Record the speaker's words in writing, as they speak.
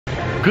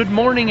Good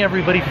morning,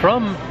 everybody,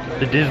 from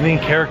the Disney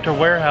Character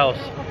Warehouse.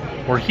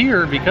 We're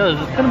here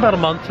because it's been about a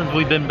month since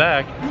we've been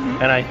back,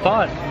 and I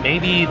thought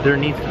maybe there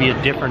needs to be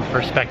a different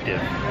perspective.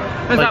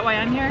 Is that why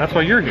I'm here? That's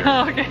why you're here.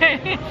 Oh,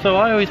 okay. So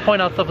I always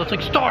point out stuff that's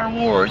like Star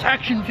Wars,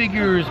 action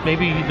figures.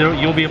 Maybe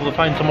you'll be able to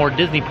find some more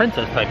Disney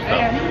princess type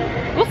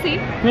stuff. We'll see.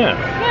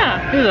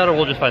 Yeah. Either that or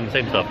we'll just find the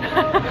same stuff.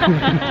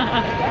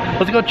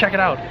 Let's go check it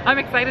out. I'm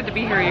excited to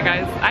be here, you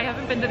guys. I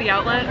haven't been to the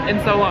outlet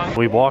in so long.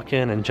 We walk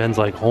in and Jen's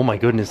like, oh my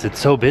goodness, it's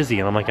so busy.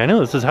 And I'm like, I know,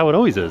 this is how it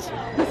always is.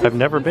 I've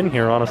never been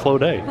here on a slow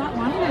day. That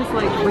line is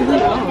like really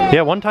long.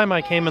 Yeah, one time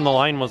I came and the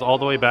line was all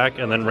the way back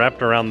and then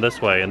wrapped around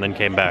this way and then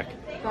came back.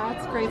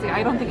 That's crazy.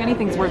 I don't think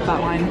anything's worth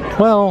that line.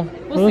 Well,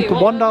 we'll see.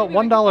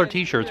 $1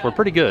 t-shirts were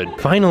pretty good.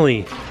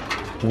 Finally,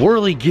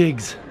 whirly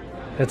gigs.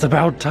 It's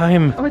about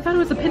time. Oh, I thought it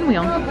was a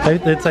pinwheel.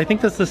 I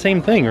think that's the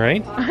same thing,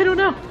 right? I don't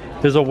know.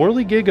 Is a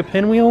whirly gig a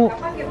pinwheel?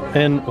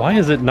 And why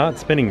is it not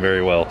spinning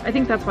very well? I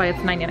think that's why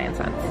it's 99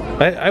 cents.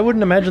 I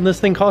wouldn't imagine this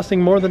thing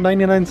costing more than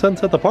 99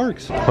 cents at the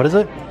parks. What is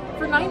it?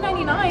 For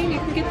 $9.99, you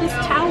can get this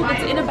towel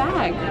that's in a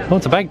bag. Oh,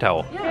 it's a bag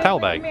towel. Yeah, towel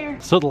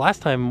bag. So the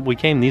last time we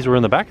came, these were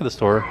in the back of the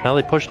store. Now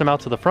they pushed them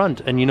out to the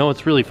front. And you know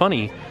what's really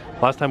funny?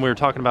 Last time we were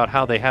talking about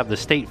how they have the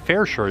state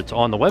fair shirts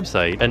on the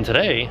website. And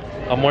today,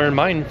 I'm wearing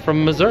mine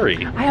from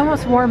Missouri. I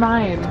almost wore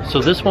mine.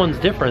 So this one's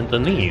different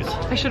than these.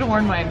 I should have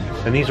worn mine.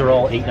 And these are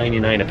all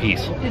 $8.99 a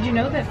piece. Did you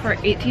know that for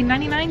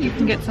 $18.99 you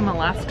can get some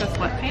Alaska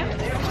sweatpants?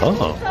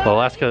 Oh,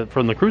 Alaska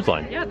from the cruise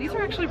line. Yeah, these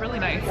are actually really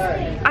nice.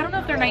 I don't know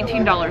if they're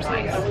 $19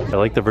 nice. I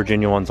like the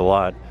Virginia ones a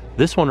lot.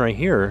 This one right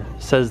here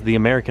says the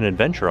American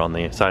Adventure on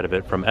the side of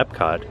it from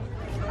Epcot.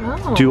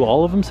 Oh. Do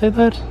all of them say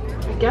that?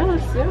 I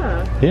guess,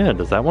 yeah. Yeah,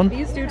 does that one?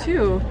 These do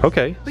too.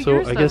 Okay, But so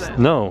yours I guess, doesn't.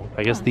 no,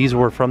 I guess these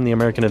were from the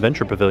American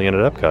Adventure Pavilion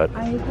at Epcot.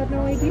 I had no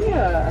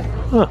idea.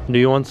 Huh, do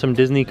you want some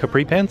Disney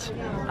capri pants?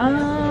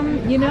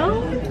 You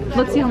know,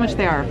 let's see how much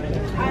they are.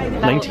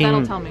 That'll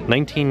tell me.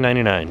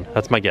 $19.99,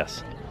 that's my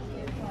guess.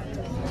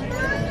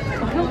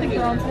 I don't think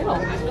they're on sale.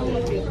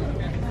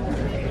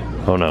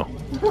 Oh no.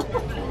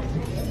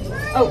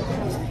 Oh,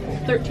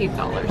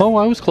 $13. Oh,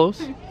 I was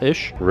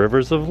close-ish.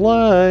 Rivers of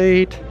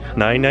Light,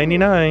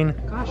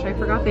 $9.99. Gosh, I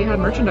forgot they had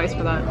merchandise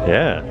for that.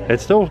 Yeah,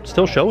 it's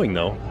still showing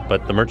though,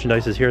 but the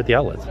merchandise is here at the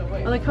outlets.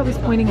 I like how he's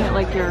pointing at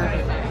like your...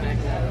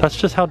 That's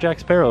just how Jack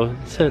Sparrow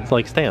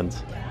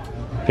stands,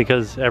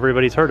 because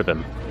everybody's heard of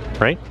him,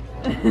 right?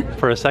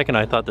 For a second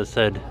I thought this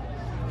said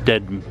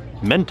Dead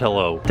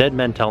Mentello. Dead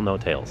Mentel, no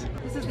tails.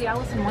 This is the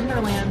Alice in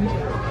Wonderland,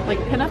 like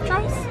pinup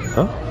dress.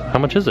 Oh, how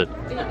much is it?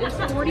 It's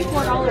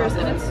 $44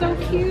 and it's so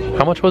cute.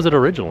 How much was it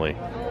originally?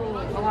 Oh,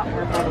 a lot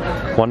more probably.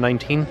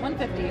 $119?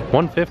 $150.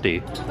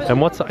 $150.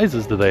 And what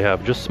sizes do they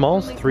have? Just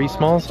smalls? 3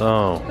 smalls?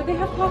 Oh. But they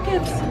have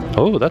pockets.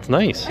 Oh, that's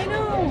nice. I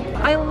know.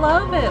 I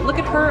love it. Look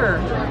at her.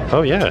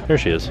 Oh yeah, here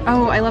she is.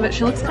 Oh, I love it.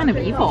 She looks kind of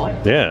evil.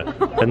 Yeah,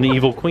 and the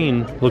evil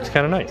queen looks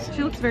kind of nice.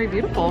 She looks very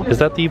beautiful. Is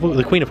that the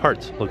Queen of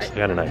Hearts looks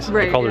kind of nice.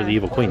 Right, I call her yeah. the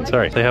evil queen,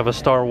 sorry. They have a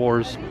Star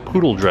Wars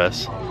poodle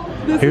dress.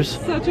 This is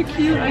such a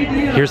cute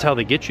idea. Here's how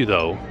they get you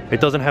though. It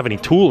doesn't have any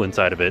tulle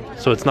inside of it,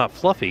 so it's not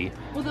fluffy.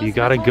 Well, You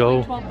gotta go.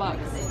 like 12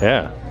 bucks.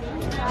 Yeah.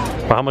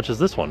 Well, how much is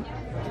this one?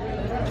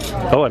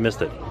 Oh, I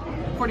missed it.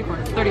 34.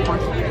 34.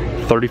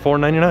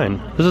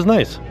 $34.99. This is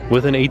nice.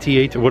 With an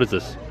AT-AT. What is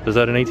this? Is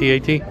that an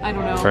AT-AT? I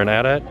don't know. Or an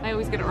AT-AT? I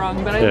always get it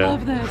wrong, but I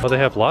love this. Oh, they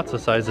have lots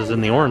of sizes in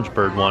the orange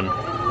bird one. This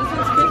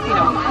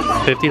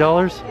one's $50.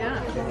 $50?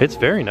 Yeah. It's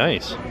very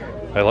nice.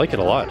 I like it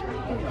a lot.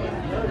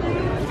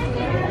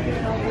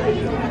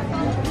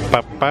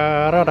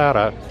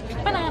 Ba-ba-da-da-da.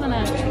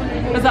 Banana.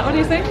 Is that what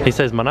he's saying? He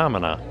says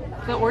mana-mana.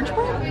 The orange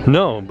bird?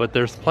 No, but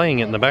they're playing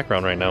it in the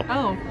background right now.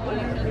 Oh.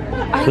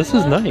 This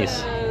is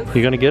nice.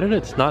 You gonna get it?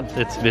 It's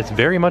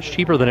very much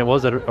cheaper than it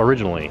was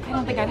originally. I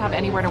don't think I'd have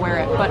anywhere to wear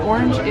it, but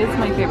orange is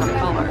my favorite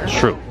color. It's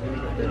true.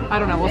 I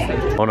don't know, we'll see.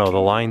 Oh no, the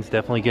line's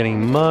definitely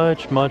getting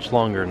much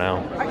longer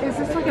now. Is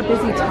this like a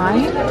busy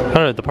time? I don't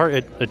know, the part,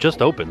 it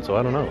just opened, so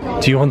I don't know.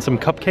 Do you want some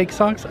cupcake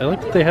socks? I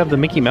like that they have the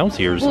Mickey Mouse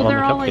ears Well, on the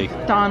they're all cupcake.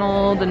 like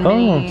Donald and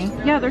Minnie.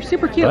 Yeah, they're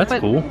super cute.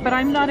 That's cool. But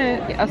I'm not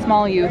a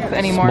small youth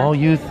anymore. Small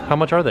youth, how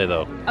much are they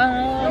though?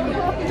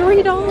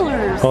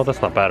 $3. Oh,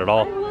 that's not bad at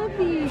all. I love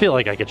these. I feel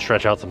like I could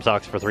stretch out some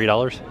socks for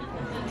 $3.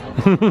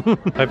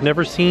 I've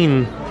never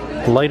seen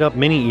light up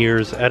mini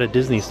ears at a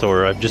Disney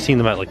store. I've just seen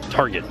them at like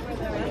Target.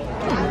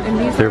 And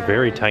these They're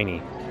very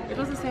tiny. It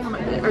doesn't say how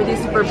much. Are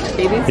these for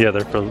babies? Yeah,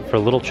 they're for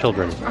little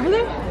children. Are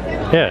they?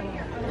 Yeah.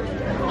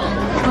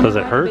 Does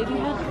it hurt? Baby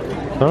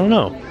head? I don't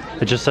know.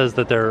 It just says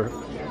that they're,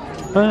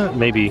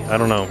 maybe, I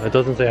don't know. It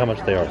doesn't say how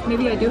much they are.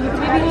 Maybe I do have a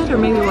baby head, or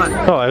maybe what?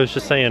 Oh, I was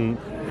just saying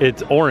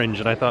it's orange,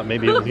 and I thought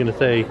maybe it was gonna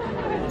say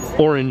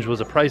orange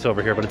was a price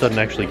over here, but it doesn't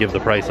actually give the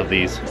price of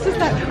these. This is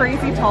that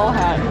crazy tall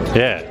hat.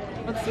 Yeah.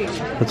 Let's see.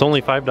 It's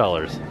only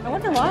 $5. I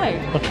wonder why.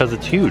 Because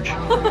it's huge.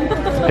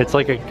 It's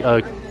like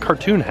a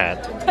cartoon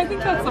hat. I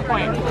think that's the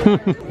point.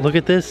 Look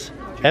at this.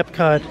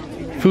 Epcot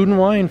Food and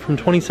Wine from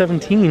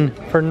 2017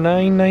 for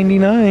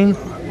 $9.99.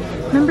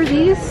 Remember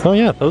these? Oh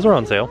yeah, those are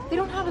on sale. They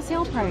don't have a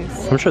sale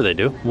price. I'm sure they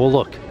do. We'll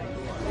look.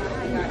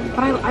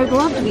 But I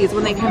loved these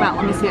when they came out.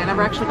 Let me see. I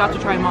never actually got to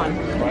try them on.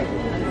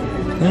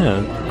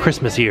 Yeah,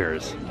 Christmas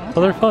ears.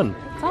 Oh, they're fun.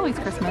 It's always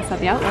Christmas at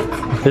the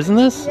outlets. Isn't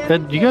this?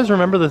 Do you guys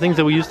remember the things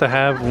that we used to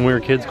have when we were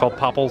kids called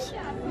popples?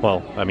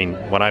 Well, I mean,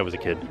 when I was a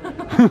kid.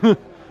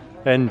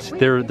 And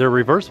they're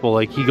reversible.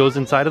 Like, he goes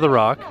inside of the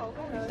rock,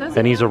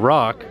 and he's a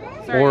rock,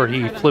 or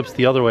he flips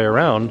the other way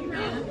around,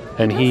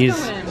 and he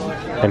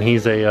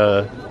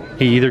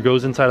either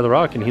goes inside of the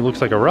rock and he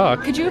looks like a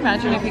rock. Could you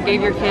imagine if you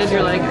gave your kid,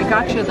 you're like, I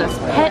got you this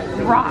pet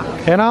rock.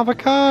 An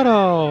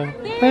avocado.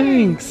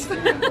 Thanks.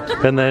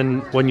 And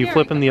then when you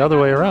flip him the other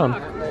way around,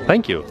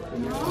 thank you.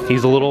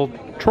 He's a little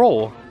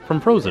troll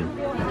from Frozen.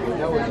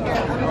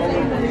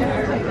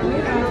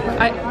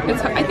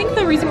 I think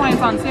the reason why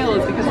it's on sale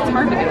is because it's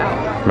hard to get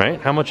out. Right?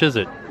 How much is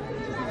it?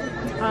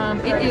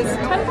 It is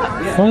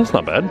 $10. Well, that's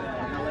not bad.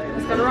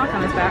 He's got a rock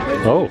on his back.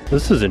 Oh,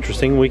 this is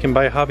interesting. We can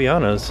buy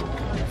Javianas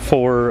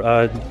for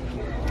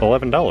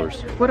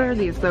 $11. What are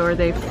these though? Are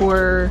they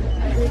for...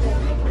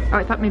 Oh,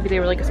 I thought maybe they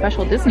were like a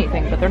special Disney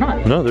thing, but they're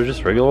not. No, they're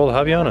just regular old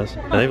Javianas.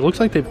 And it looks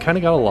like they've kind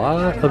of got a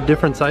lot of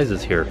different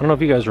sizes here. I don't know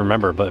if you guys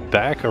remember, but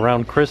back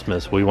around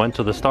Christmas, we went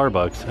to the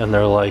Starbucks and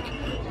they're like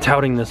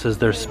touting this as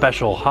their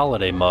special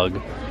holiday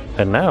mug.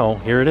 And now,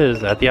 here it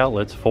is at the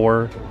outlets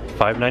for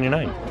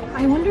 $5.99.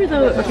 I wonder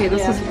though, okay,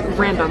 this is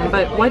random,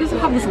 but why does it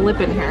have this lip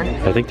in here?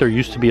 I think there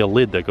used to be a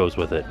lid that goes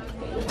with it.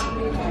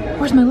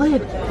 Where's my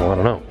lid? Well, I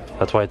don't know.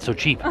 That's why it's so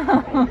cheap.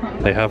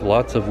 They have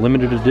lots of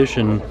limited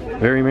edition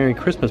Very Merry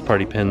Christmas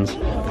Party pins.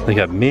 They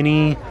got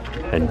Minnie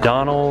and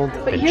Donald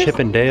and Chip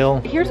and Dale.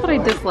 Here's what I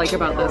dislike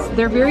about this.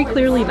 They're very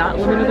clearly not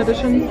limited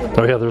edition.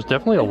 Oh yeah, there's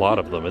definitely a lot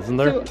of them, isn't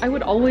there? So I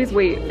would always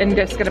wait and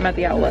just get them at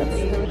the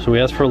outlets. So we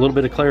asked for a little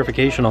bit of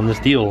clarification on this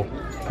deal.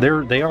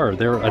 They're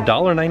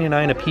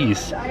 $1.99 a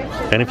piece,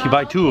 and if you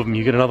buy 2 of them,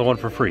 you get another one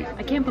for free.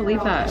 I can't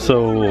believe that.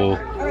 So,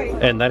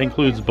 and that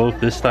includes both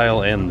this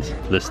style and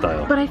this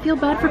style. But I feel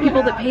bad for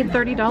people that paid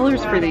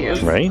 $30 for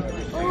these. Right?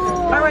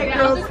 Alright,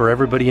 girls. For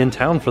everybody in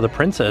town for the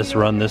Princess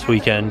Run this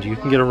weekend, you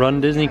can get a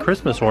Run Disney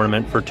Christmas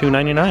ornament for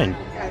 $2.99.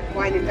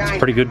 It's a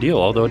pretty good deal,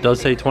 although it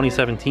does say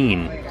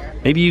 2017.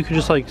 Maybe you could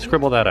just like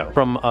scribble that out.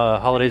 From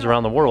Holidays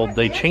Around the World,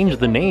 they changed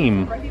the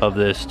name of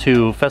this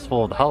to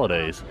Festival of the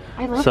Holidays.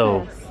 I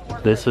love this.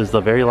 This is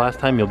the very last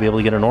time you'll be able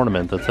to get an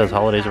ornament that says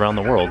Holidays Around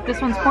the World.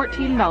 This one's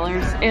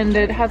 $14 and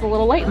it has a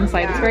little light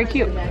inside. It's very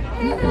cute.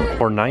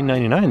 For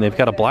 $9.99, they've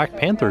got a Black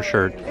Panther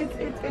shirt.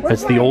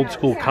 It's the old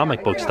school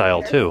comic book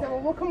style too.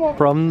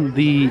 From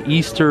the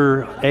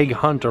Easter egg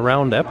hunt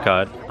around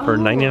Epcot for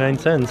 99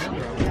 cents.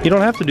 You don't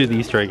have to do the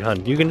Easter egg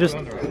hunt. You can just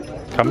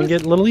come and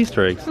get little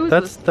Easter eggs.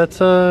 That's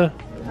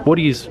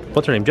Woody's,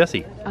 what's her name?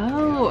 Jessie.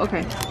 Oh,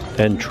 okay.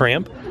 And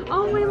Tramp.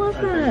 Oh, I love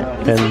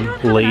that.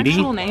 And Lady.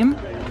 Actual name?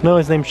 No,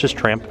 his name's just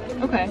Tramp.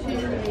 Okay.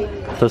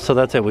 So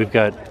that's it. We've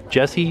got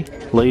Jessie,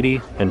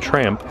 Lady, and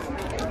Tramp.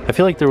 I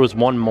feel like there was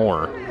one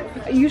more.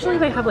 Usually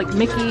they have like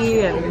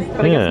Mickey,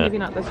 but I guess maybe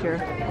not this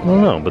year. I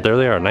don't know, but there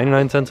they are,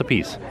 99 cents a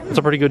piece. It's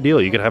a pretty good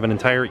deal. You could have an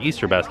entire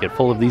Easter basket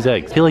full of these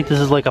eggs. I feel like this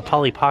is like a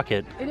Polly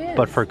Pocket,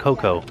 but for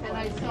Coco.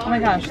 Oh my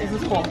gosh, this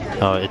is cool.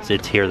 Oh,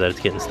 it's here that it's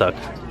getting stuck.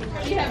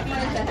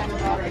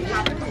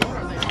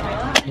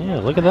 Yeah,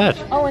 look at that.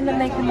 Oh, and then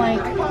they can like...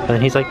 And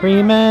then he's like,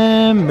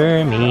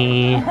 remember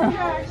me,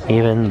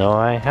 even though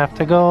I have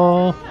to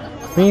go,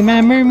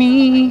 remember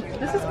me.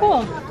 This is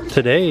cool.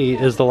 Today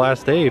is the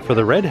last day for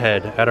the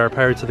redhead at our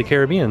Pirates of the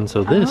Caribbean,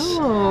 so this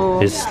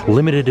is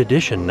limited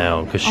edition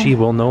now, because she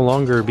will no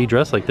longer be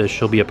dressed like this.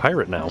 She'll be a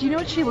pirate now. Do you know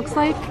what she looks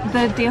like?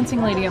 The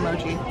dancing lady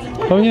emoji.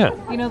 Oh yeah.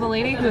 You know the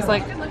lady who's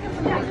like...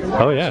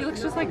 Oh yeah. She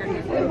looks just like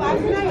her.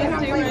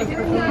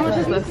 How much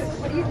is this?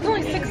 It's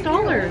only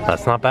 $6.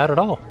 That's not bad at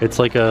all. It's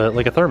like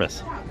a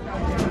thermos.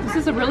 This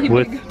is a really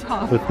big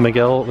top. With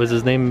Miguel, was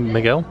his name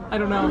Miguel? I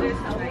don't know.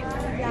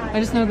 I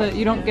just know that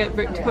you don't get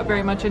to put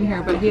very much in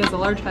here, but he has a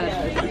large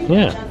head.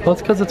 Yeah, well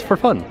that's because it's for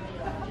fun,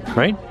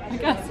 right? I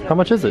guess. How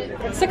much is it?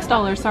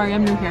 $6, sorry,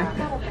 I'm new here.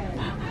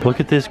 Look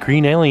at this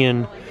green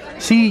alien.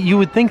 See, you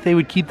would think they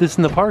would keep this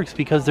in the parks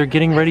because they're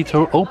getting ready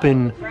to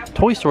open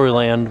Toy Story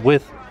Land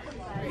with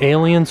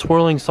alien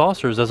swirling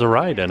saucers as a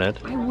ride in it.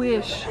 I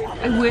wish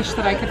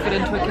that I could fit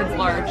into a kid's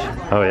large.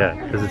 Oh yeah,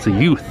 because it's a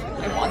youth.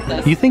 I want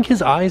this. You think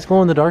his eyes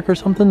glow in the dark or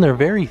something? They're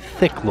very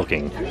thick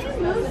looking.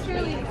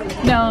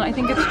 No, I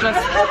think it's just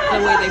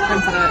the way they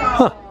printed it.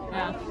 Huh.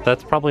 Yeah.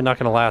 That's probably not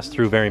going to last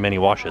through very many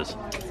washes.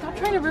 Stop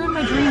trying to ruin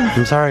my dreams.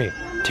 I'm sorry.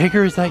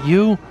 Tigger, is that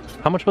you?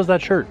 How much was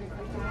that shirt?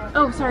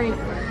 Oh, sorry.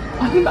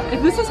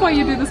 This is why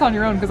you do this on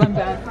your own, because I'm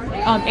bad.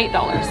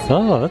 $8.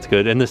 Oh, that's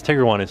good. And this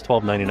Tigger one is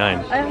 $12.99.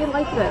 I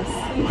like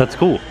this. That's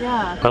cool.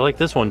 Yeah. I like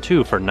this one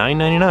too for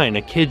 $9.99.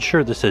 A kid's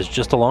shirt that says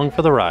 "Just along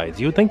for the rides."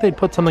 You would think they'd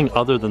put something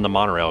other than the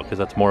monorail because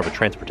that's more of a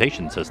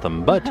transportation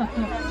system. But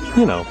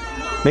you know,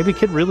 maybe a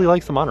kid really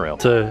likes the monorail.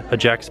 It's a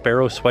Jack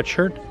Sparrow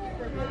sweatshirt,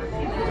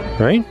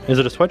 right? Is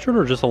it a sweatshirt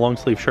or just a long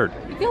sleeve shirt?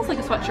 It feels like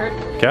a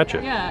sweatshirt.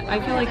 Gotcha. Yeah, I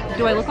feel like.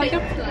 Do I look like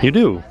him? You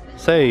do.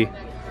 Say,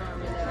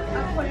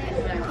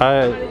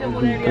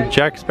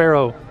 Jack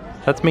Sparrow.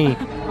 That's me.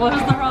 What is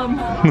the rum?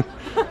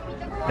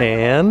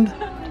 And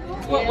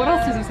What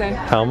else does he say?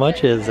 How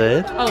much is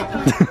it? Oh.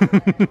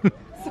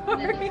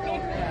 Sorry.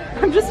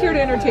 I'm just here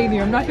to entertain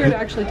you. I'm not here to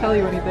actually tell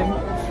you anything.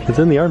 It's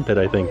in the armpit,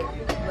 I think.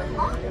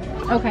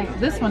 Okay,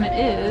 this one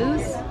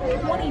is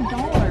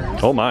 $20.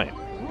 Oh my.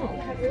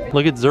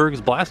 Look at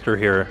Zerg's blaster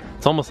here.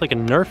 It's almost like a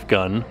Nerf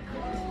gun,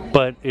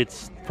 but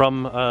it's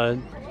from,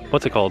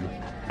 what's it called?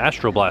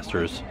 Astro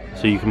Blasters.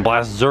 So you can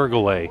blast Zerg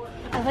away.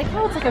 I like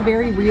how it's like a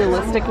very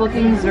realistic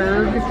looking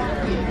Zerg.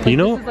 Like, you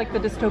know, this is like the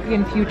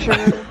dystopian future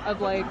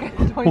of like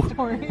Toy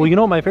Story. Well, you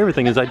know what my favorite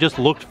thing is? I just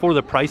looked for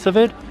the price of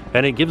it,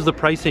 and it gives the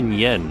price in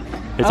yen.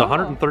 It's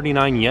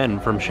 139 yen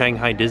from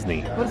Shanghai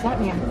Disney. What does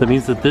that mean? That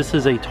means that this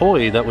is a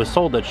toy that was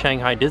sold at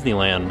Shanghai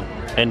Disneyland,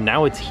 and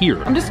now it's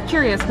here. I'm just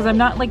curious because I'm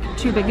not like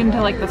too big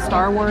into like the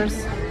Star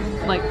Wars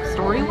like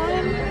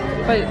storyline,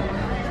 but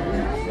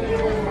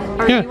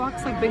are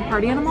Ewoks like big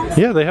party animals?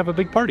 Yeah, they have a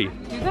big party.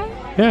 Do they?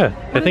 Yeah,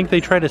 I think they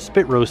try to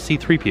spit roast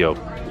C-3PO.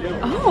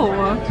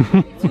 Oh,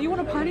 so you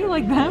want to party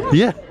like them?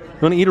 Yeah,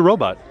 you want to eat a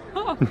robot.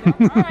 Oh, okay.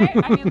 All right.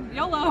 I mean,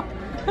 YOLO.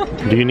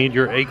 Do you need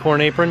your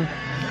acorn apron?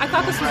 I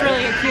thought this was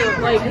really a cute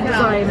like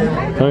design.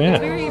 Oh yeah.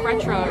 It's very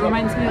retro. It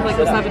reminds me of like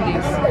the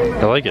 70s.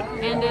 I like it.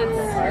 And it's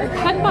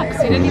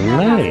 $10. You didn't even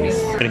Nice.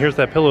 ask me. And here's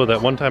that pillow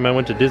that one time I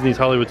went to Disney's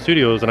Hollywood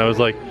Studios and I was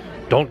like,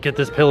 don't get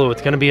this pillow,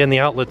 it's gonna be in the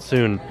outlet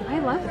soon. I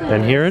love this.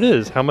 And here it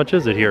is. How much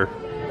is it here?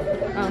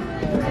 Oh.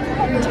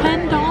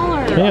 $10.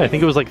 Yeah, I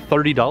think it was like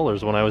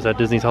 $30 when I was at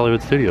Disney's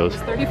Hollywood Studios.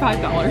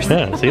 $35.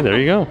 Yeah, see, there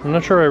you go. I'm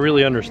not sure I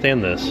really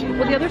understand this.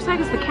 Well, the other side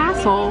is the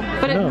castle,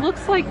 but it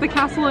looks like the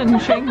castle in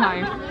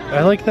Shanghai.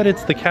 I like that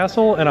it's the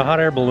castle and a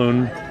hot air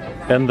balloon,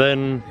 and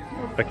then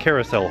a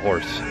carousel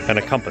horse and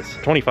a compass.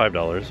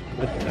 $25.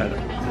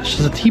 It's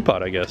just a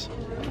teapot, I guess.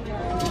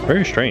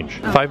 Very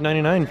strange.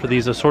 $5.99 for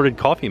these assorted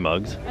coffee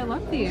mugs. I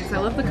love these. I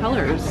love the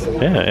colors.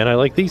 Yeah, and I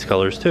like these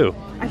colors too.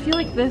 I feel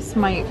like this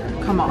might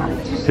come off.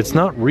 It's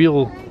not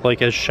real,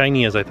 like as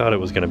shiny as I thought it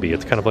was going to be.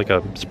 It's kind of like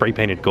a spray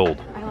painted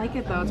gold. I like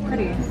it though. It's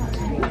pretty.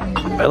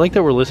 I like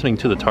that we're listening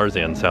to the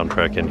Tarzan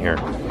soundtrack in here.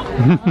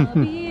 I'll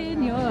be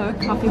in your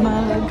coffee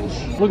mug.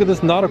 Look at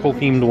this nautical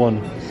themed one.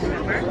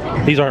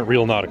 These aren't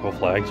real nautical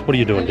flags. What are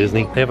you doing,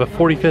 Disney? They have a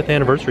 45th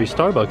anniversary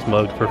Starbucks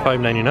mug for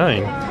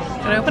 $5.99.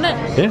 Can I open it?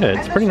 Yeah,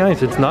 it's pretty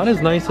nice. It's not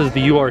as nice as the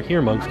You Are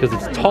Here mugs because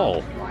it's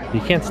tall. You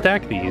can't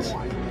stack these.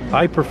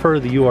 I prefer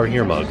the You Are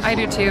Here mugs. I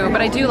do too,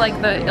 but I do like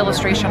the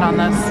illustration on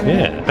this.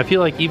 Yeah, I feel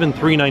like even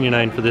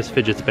 $3.99 for this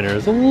fidget spinner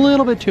is a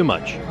little bit too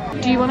much.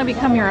 Do you want to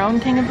become your own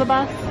king of the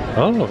bus?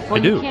 Oh, well, I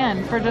do. You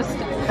can for just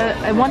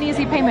a one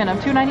easy payment of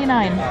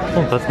 $2.99.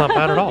 Oh, that's not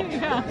bad at all.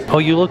 Yeah. Oh,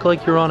 you look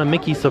like you're on a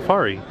Mickey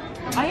safari.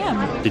 I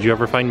am. Did you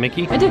ever find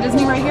Mickey? I did. Isn't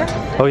he right here?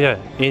 Oh yeah,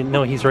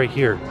 no, he's right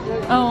here.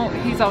 Oh,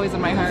 he's always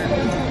in my heart.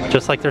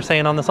 Just like they're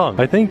saying on the song.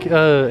 I think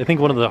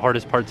one of the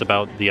hardest parts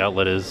about the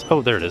outlet is,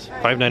 oh, there it is,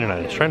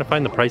 $5.99. It's trying to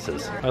find the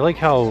prices. I like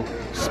how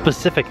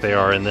specific they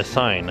are in this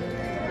sign.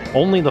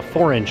 Only the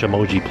 4-inch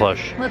emoji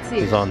plush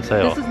is on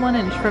sale. This is 1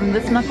 inch from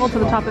this knuckle to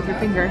the top of your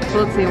finger.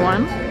 So let's see,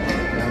 1,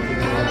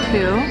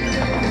 2,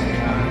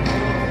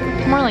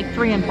 more like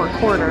 3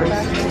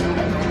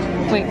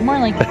 3/4. Wait, more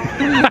like 3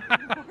 4/4.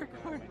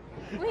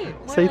 Wait,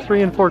 say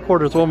 3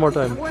 3/4 one more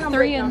time.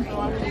 3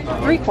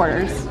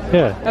 3/4.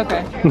 Yeah.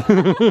 Okay.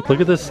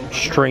 Look at this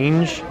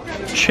strange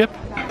chip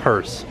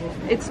purse.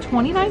 It's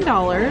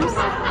 $29.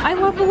 I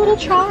love the little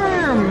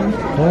charm.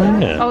 Oh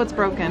yeah. Oh, it's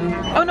broken.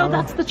 Oh no,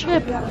 that's the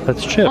chip.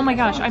 That's chip. Oh my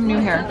gosh, I'm new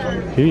here.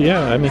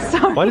 Yeah, I mean,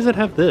 Sorry. why does it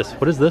have this?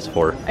 What is this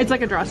for? It's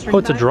like a drawstring. Oh,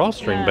 it's a bag.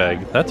 drawstring Yeah.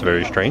 bag. That's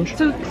very strange.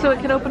 So it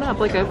can open up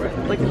like a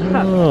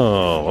cup.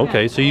 Oh,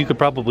 okay. So you could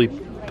probably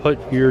put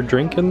your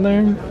drink in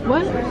there?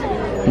 What?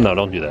 No,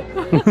 don't do that.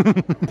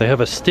 They have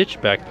a Stitch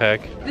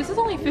backpack. This is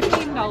only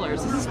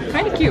 $15. This is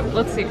kind of cute.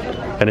 Let's see.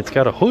 And it's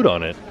got a hood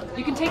on it.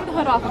 You can take the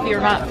hood off if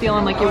you're not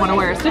feeling like you want to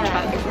wear a Stitch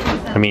head.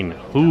 I mean,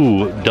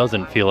 who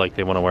doesn't feel like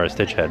they want to wear a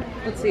Stitch head?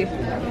 Let's see.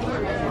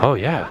 Oh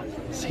yeah.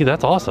 See,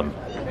 that's awesome.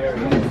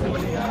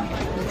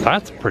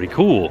 That's pretty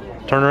cool.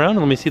 Turn around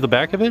and let me see the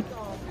back of it.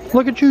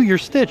 Look at you, you're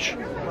Stitch.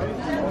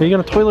 You're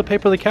gonna toilet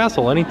paper the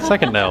castle any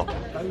second now.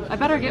 I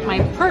better get my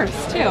purse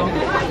too.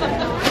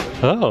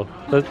 Oh,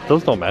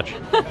 those don't match.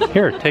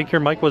 Here, take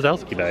your Mike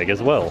Wazowski bag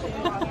as well.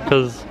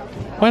 Because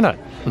why not?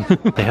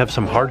 They have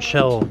some hard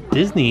shell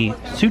Disney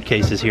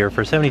suitcases here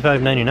for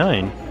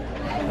 $75.99.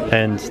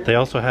 And they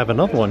also have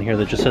another one here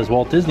that just says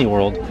Walt Disney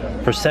World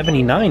for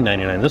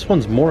 $79.99. This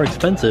one's more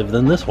expensive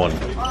than this one.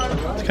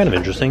 It's kind of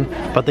interesting,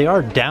 but they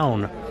are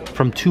down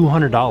from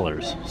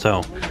 $200.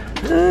 So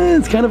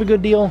it's kind of a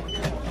good deal.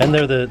 And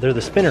they're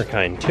the spinner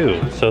kind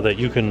too, so that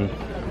you can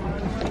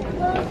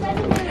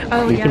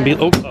can be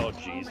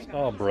jeez.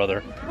 Oh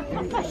brother.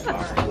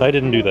 I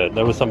didn't do that.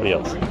 That was somebody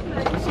else.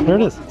 There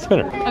it is.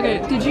 Spinner.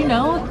 Okay, did you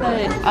know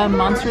that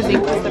Monsters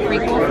Inc. was the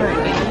prequel for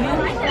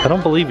Alien? I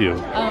don't believe you.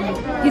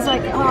 He's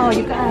like, oh,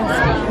 you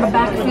guys, my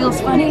back feels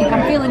funny.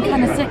 I'm feeling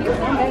kind of sick.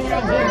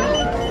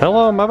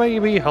 Hello, my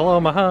baby. Hello,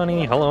 my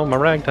honey. Hello, my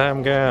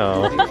ragtime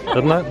gal.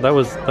 Isn't that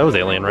was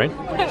Alien, right?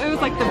 It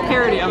was like the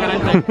parody of it,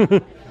 I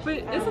think. But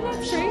isn't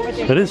that strange?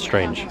 It is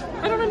strange.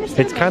 I don't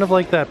understand. It's kind of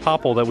like that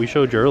popple that we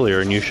showed you earlier,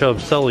 and you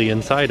shoved Sully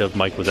inside of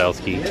Mike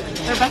Wazowski.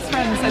 They're best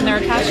friends, and they're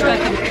attached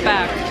at the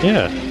back.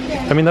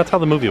 Yeah. I mean, that's how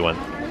the movie went.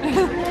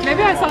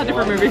 Maybe I saw a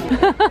different movie.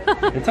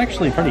 It's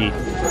actually pretty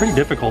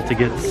difficult to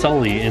get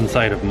Sully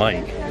inside of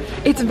Mike.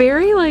 It's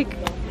very, like,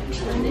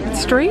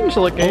 strange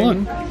looking. Oh,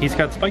 look. He's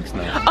got spikes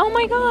now. Oh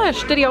my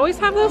gosh. Did he always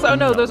have those? Oh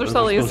no, those are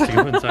Sully's. Supposed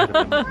to go inside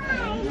of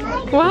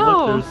him.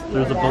 Wow. Look,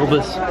 there's a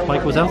bulbous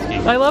Mike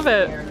Wazowski. I love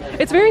it.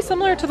 It's very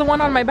similar to the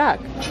one on my back,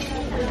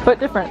 but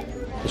different.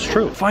 It's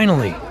true.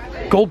 Finally,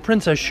 gold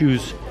princess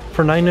shoes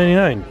for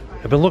 $9.99.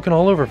 I've been looking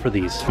all over for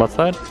these. What's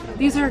that?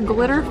 These are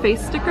glitter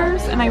face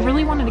stickers, and I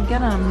really wanted to get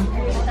them,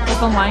 but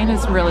the line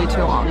is really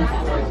too long.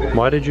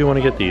 Why did you want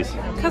to get these?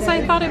 Because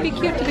I thought it'd be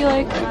cute to be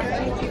like...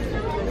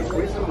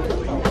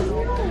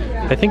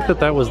 I think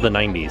that was the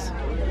 90s.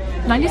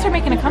 90s are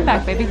making a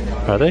comeback, baby.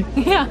 Are they?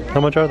 Yeah.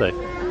 How much are they?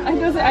 I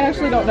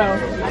actually don't know.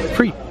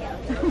 Free.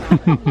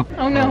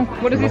 Oh no,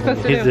 what is he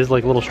supposed to do? His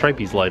like little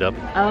stripies light up.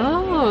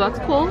 Oh, that's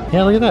cool.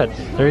 Yeah, look at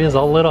that. There he is,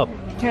 all lit up.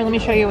 Here, let me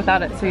show you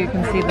without it so you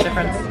can see the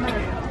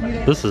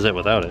difference. This is it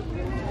without it.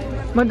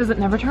 What, does it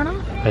never turn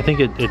on? I think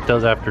it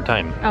does after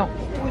time. Oh.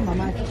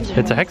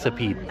 It's a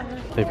hexapede.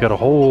 They've got a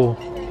whole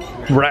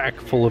rack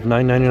full of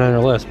 $9.99 or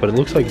less, but it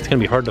looks like it's gonna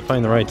be hard to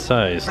find the right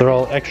size. They're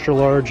all extra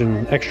large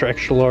and extra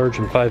large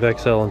and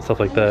 5XL and stuff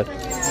like that.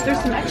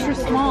 There's some extra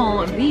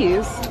small of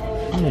these.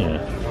 Yeah.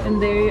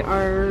 And they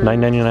are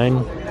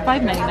 $9.99?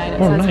 $5.99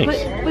 it Oh, says.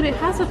 nice. But it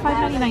has a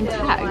 $5.99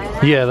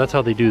 tag. Yeah, that's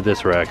how they do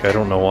this rack. I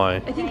don't know why.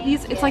 I think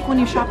it's like when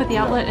you shop at the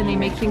outlet and they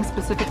make things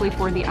specifically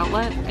for the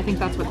outlet. I think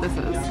that's what this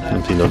is.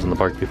 I've seen those in the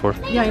park before.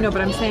 Yeah, I know, but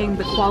I'm saying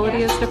the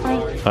quality is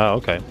different. Oh,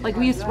 okay. Like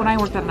when I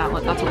worked at an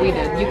outlet, that's what we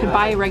did. You could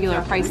buy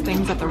regular price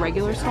things at the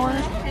regular store,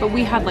 but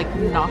we had like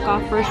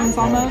knockoff versions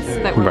almost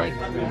that were like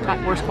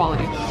at worse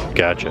quality.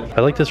 Gotcha.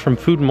 I like this from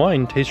Food and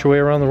Wine. Taste your way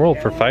around the world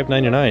for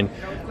 $5.99.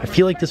 I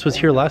feel like this was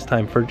here last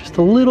time for just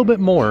a little bit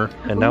more,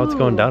 and now it's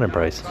going down in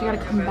price. So you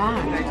gotta come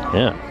back.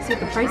 Yeah. See what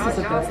the prices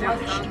of this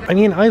slashed. I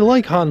mean, I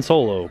like Han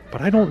Solo,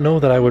 but I don't know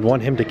that I would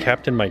want him to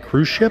captain my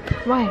cruise ship.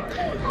 Why?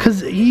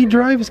 Because he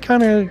drives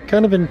kind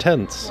of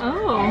intense.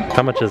 Oh.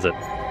 How much is it?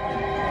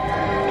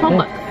 12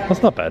 bucks.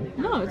 That's not bad.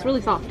 No, it's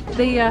really soft.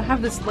 They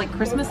have this like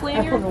Christmas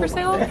lanyard for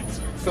sale.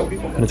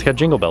 And it's got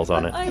jingle bells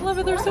on it. I love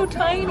it. They're so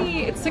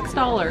tiny. It's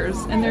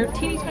 $6 and they're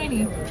teeny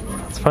tiny.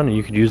 It's funny.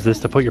 You could use this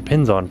to put your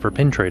pins on for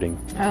pin trading.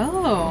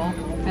 Oh,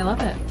 I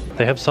love it.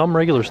 They have some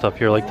regular stuff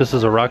here. Like this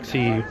is a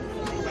Roxy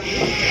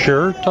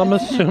shirt, I'm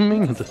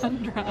assuming. That's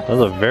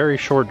a very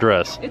short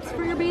dress. It's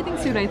for your bathing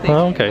suit, I think.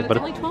 Oh, okay, but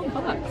it's only 12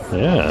 bucks.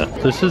 Yeah,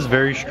 this is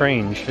very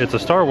strange. It's a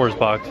Star Wars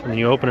box, and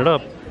you open it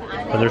up,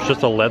 and there's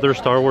just a leather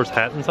Star Wars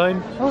hat inside.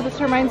 Oh,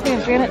 this reminds me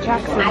of Janet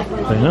Jackson.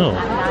 I know.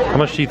 How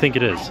much do you think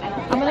it is?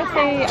 I'm gonna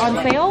say on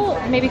sale,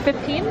 maybe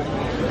 15.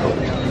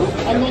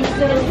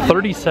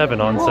 37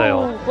 on sale.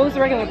 Oh, what was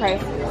the regular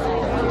price?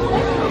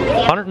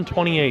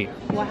 128.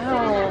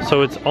 Wow.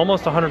 So it's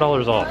almost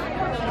 $100 off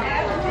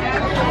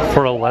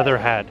for a leather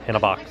hat in a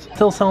box.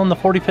 Still selling the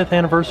 45th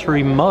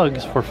anniversary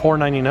mugs for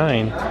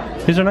 $4.99.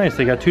 These are nice.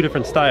 They got two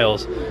different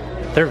styles.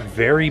 They're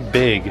very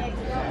big.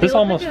 This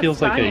almost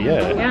feels like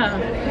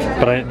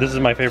yeah. But this is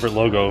my favorite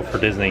logo for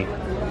Disney,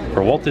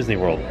 for Walt Disney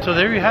World. So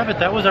there you have it.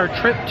 That was our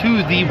trip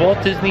to the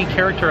Walt Disney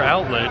Character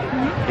Outlet.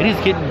 It is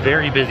getting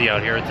very busy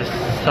out here. It's a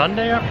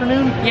Sunday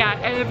afternoon? Yeah,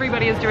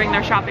 everybody is doing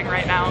their shopping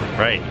right now.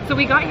 Right. So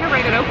we got here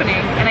right at opening,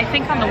 and I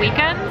think on the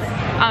weekends,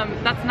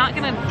 that's not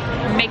gonna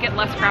make it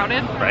less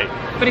crowded. Right.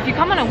 But if you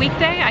come on a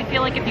weekday, I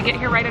feel like if you get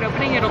here right at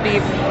opening, it'll be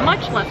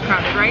much less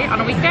crowded, right? On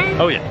a weekday?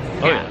 Oh yeah,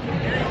 oh yeah.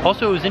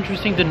 Also, it was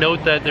interesting to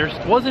note that there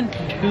wasn't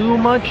too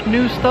much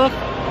new stuff.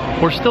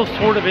 We're still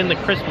sort of in the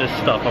Christmas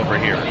stuff over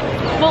here.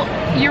 Well,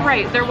 you're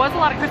right. There was a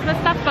lot of Christmas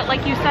stuff, but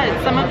like you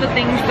said, some of the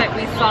things that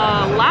we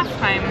saw last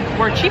time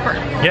were cheaper.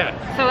 Yeah.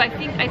 So I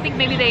think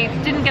maybe they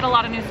didn't get a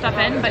lot of new stuff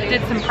in, but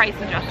did some price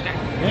adjusting.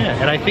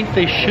 Yeah, and I think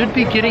they should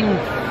be getting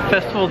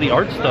Festival of the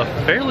Arts stuff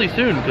fairly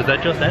soon because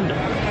that just ended.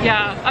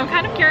 Yeah, I'm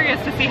kind of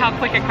curious to see how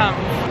quick it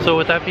comes. So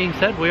with that being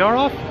said, we are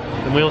off,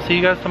 and we will see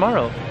you guys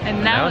tomorrow.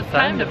 And now it's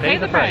time to pay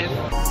the price.